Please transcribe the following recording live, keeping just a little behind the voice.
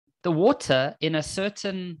the water in a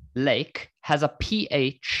certain lake has a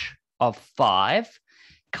pH of 5.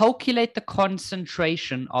 Calculate the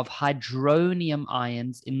concentration of hydronium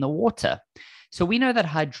ions in the water. So we know that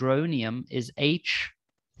hydronium is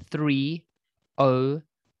H3O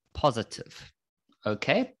positive.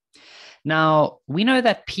 Okay. Now we know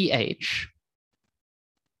that pH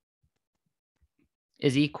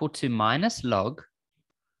is equal to minus log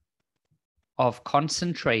of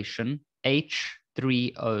concentration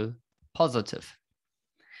H3O positive.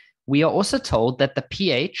 We are also told that the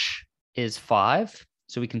pH is 5.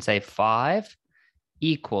 So we can say 5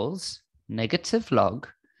 equals negative log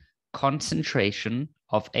concentration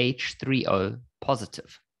of H3O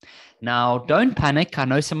positive. Now, don't panic. I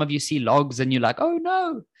know some of you see logs and you're like, oh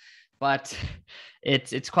no, but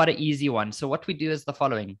it's quite an easy one. So what we do is the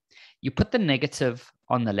following. You put the negative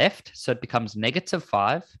on the left, so it becomes negative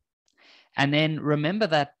 5. And then remember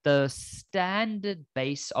that the standard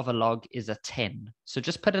base of a log is a 10. So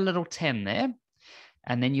just put a little 10 there.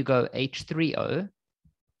 And then you go H3O.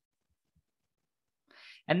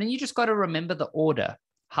 And then you just got to remember the order,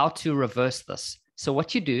 how to reverse this. So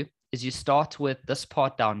what you do is you start with this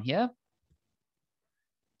part down here.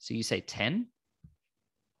 So you say 10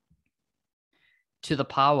 to the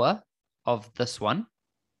power of this one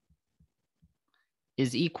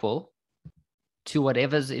is equal to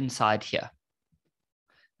whatever's inside here.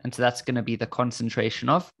 And so that's going to be the concentration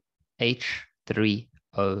of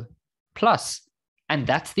H3O plus. And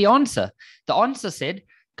that's the answer. The answer said,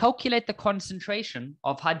 calculate the concentration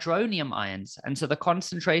of hydronium ions. And so the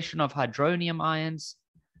concentration of hydronium ions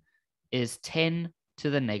is 10 to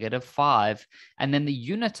the negative 5. And then the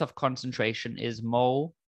unit of concentration is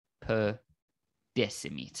mole per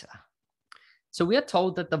decimeter. So we are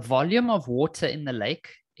told that the volume of water in the lake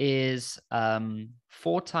is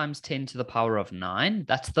 4 times 10 to the power of 9.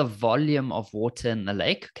 That's the volume of water in the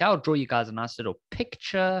lake. Okay, I'll draw you guys a nice little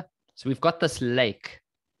picture. So we've got this lake,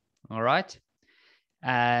 all right?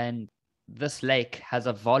 And this lake has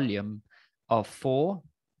a volume of 4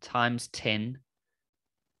 times 10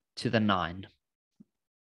 to the 9.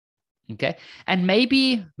 Okay, and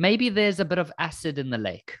maybe there's a bit of acid in the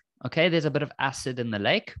lake. Okay, there's a bit of acid in the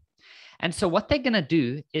lake. And so what they're going to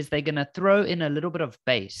do is they're going to throw in a little bit of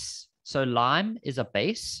base. So lime is a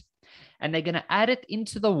base, and they're going to add it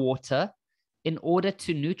into the water in order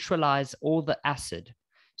to neutralize all the acid.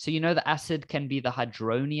 So you know the acid can be the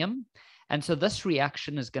hydronium. And so this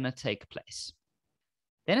reaction is going to take place.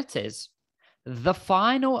 Then it says, the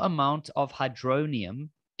final amount of hydronium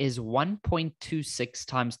is 1.26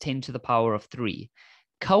 times 10 to the power of 3.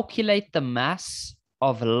 Calculate the mass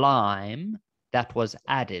of lime that was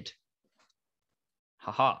added.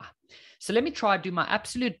 Haha. So let me try to do my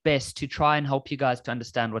absolute best to try and help you guys to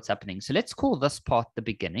understand what's happening. So let's call this part the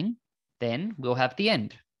beginning. Then we'll have the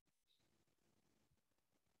end.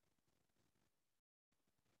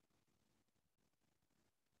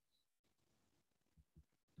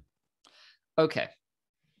 Okay.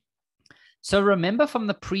 So remember from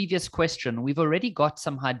the previous question, we've already got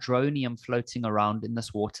some hydronium floating around in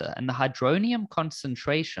this water. And the hydronium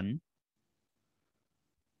concentration,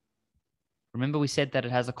 remember we said that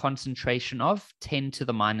it has a concentration of 10 to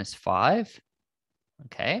the minus 5.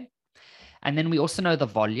 Okay. And then we also know the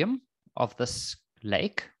volume of this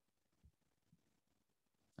lake.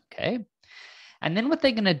 Okay. And then what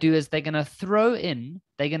they're going to do is they're going to throw in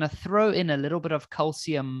a little bit of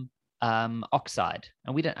calcium oxide,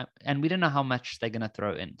 and we don't know how much they're going to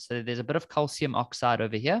throw in. So there's a bit of calcium oxide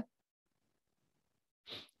over here.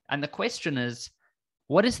 And the question is,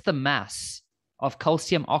 what is the mass of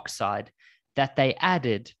calcium oxide that they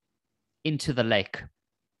added into the lake?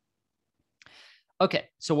 Okay,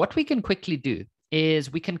 so what we can quickly do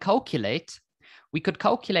is we could calculate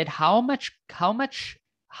how much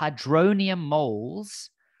hydronium moles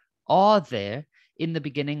are there in the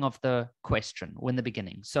beginning of the question, or in the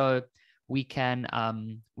beginning. So we can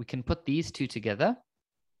put these two together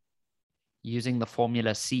using the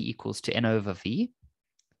formula C equals to N over V.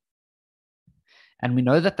 And we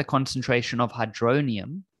know that the concentration of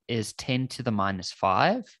hydronium is 10 to the minus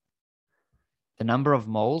 5. The number of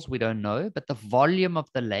moles we don't know, but the volume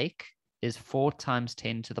of the lake is 4 times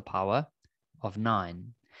 10 to the power of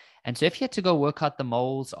 9. And so if you had to go work out the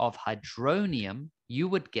moles of hydronium, you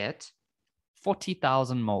would get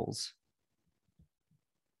 40,000 moles.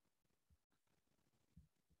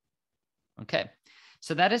 Okay,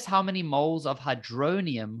 so that is how many moles of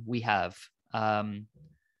hydronium we have. So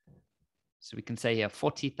we can say here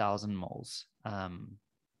 40,000 moles.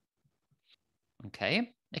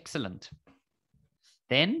 Okay, excellent.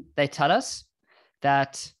 Then they tell us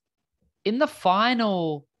that in the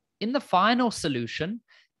final solution,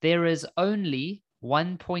 there is only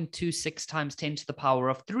 1.26 times 10 to the power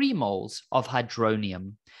of 3 moles of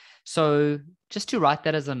hydronium. So just to write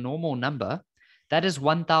that as a normal number, that is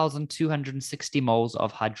 1,260 moles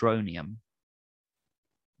of hydronium.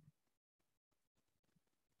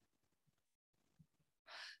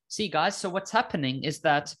 See, guys, so what's happening is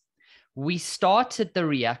that we started our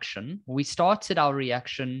reaction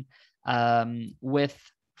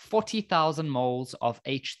with 40,000 moles of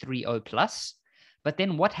H3O plus. But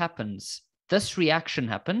then what happens? This reaction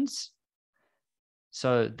happens.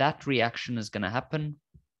 So that reaction is going to happen.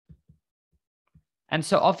 And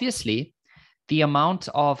so obviously, the amount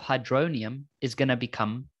of hydronium is going to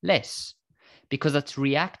become less because it's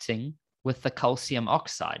reacting with the calcium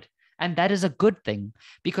oxide. And that is a good thing,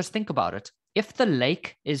 because think about it. If the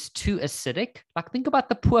lake is too acidic, like think about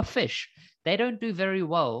the poor fish, they don't do very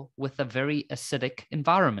well with a very acidic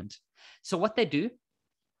environment. So what they do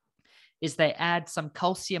is they add some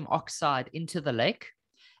calcium oxide into the lake,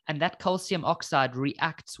 and that calcium oxide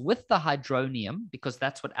reacts with the hydronium, because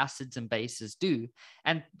that's what acids and bases do.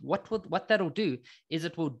 And what that'll do is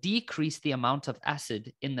it will decrease the amount of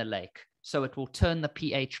acid in the lake. So it will turn the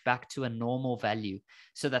pH back to a normal value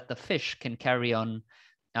so that the fish can carry on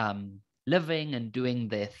living and doing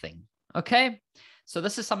their thing. Okay, so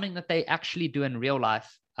this is something that they actually do in real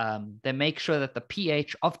life. They make sure that the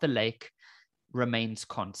pH of the lake remains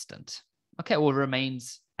constant. Okay, or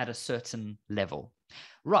remains at a certain level.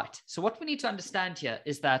 Right, so what we need to understand here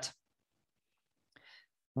is that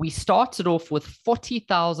we started off with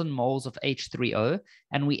 40,000 moles of H3O,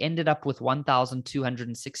 and we ended up with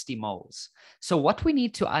 1,260 moles. So what we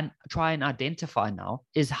need to try and identify now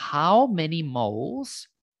is how many moles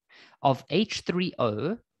of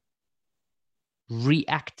H3O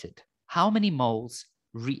reacted. How many moles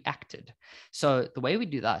reacted? So the way we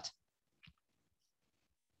do that,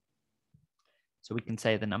 so we can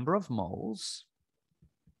say the number of moles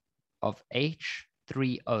of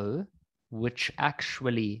H3O which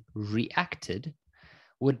actually reacted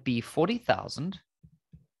would be 40,000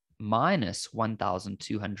 minus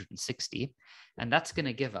 1,260. And that's going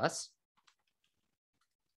to give us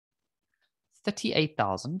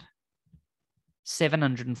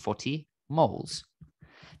 38,740 moles.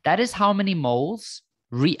 That is how many moles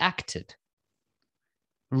reacted.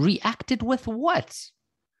 Reacted with what?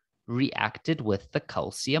 Reacted with the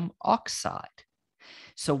calcium oxide.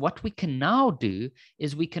 So what we can now do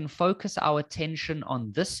is we can focus our attention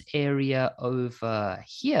on this area over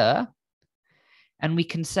here, and we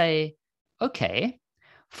can say, okay,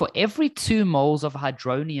 for every 2 moles of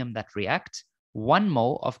hydronium that react, 1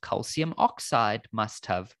 mole of calcium oxide must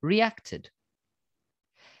have reacted.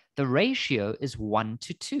 The ratio is 1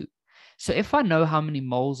 to 2. So if I know how many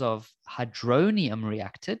moles of hydronium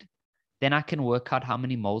reacted, then I can work out how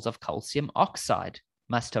many moles of calcium oxide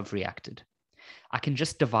must have reacted. I can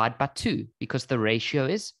just divide by 2 because the ratio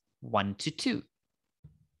is 1 to 2.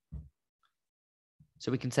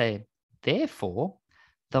 So we can say, therefore,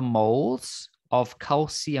 the moles of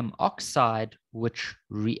calcium oxide which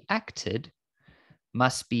reacted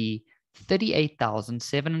must be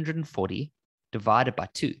 38,740 divided by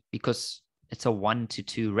 2, because it's a 1 to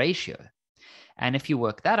 2 ratio. And if you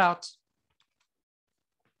work that out,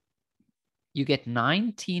 you get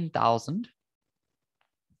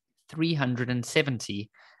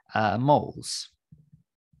 19,370 moles.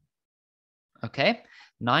 Okay,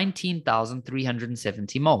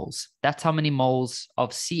 19,370 moles. That's how many moles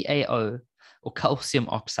of CaO, or calcium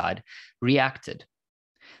oxide, reacted.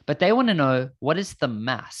 But they want to know, what is the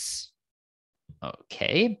mass?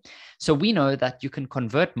 Okay, so we know that you can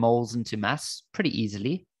convert moles into mass pretty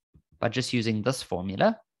easily by just using this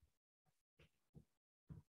formula.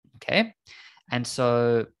 Okay, and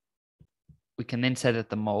so we can then say that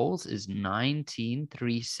the moles is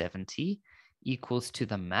 19,370 equals to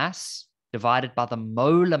the mass divided by the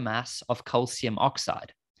molar mass of calcium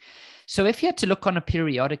oxide. So if you had to look on a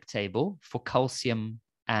periodic table for calcium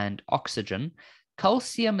and oxygen,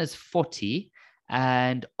 calcium is 40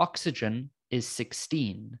 and oxygen is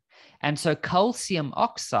 16. And so calcium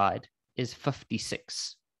oxide is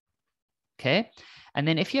 56. Okay. And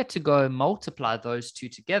then if you had to go multiply those two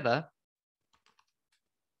together,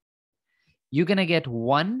 you're going to get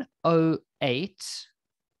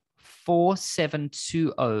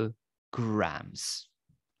 108,4720 grams.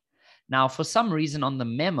 Now, for some reason on the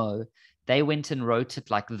memo, they went and wrote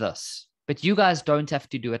it like this, but you guys don't have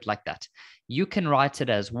to do it like that. You can write it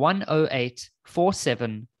as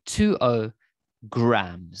 108,4720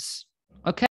 grams. Okay.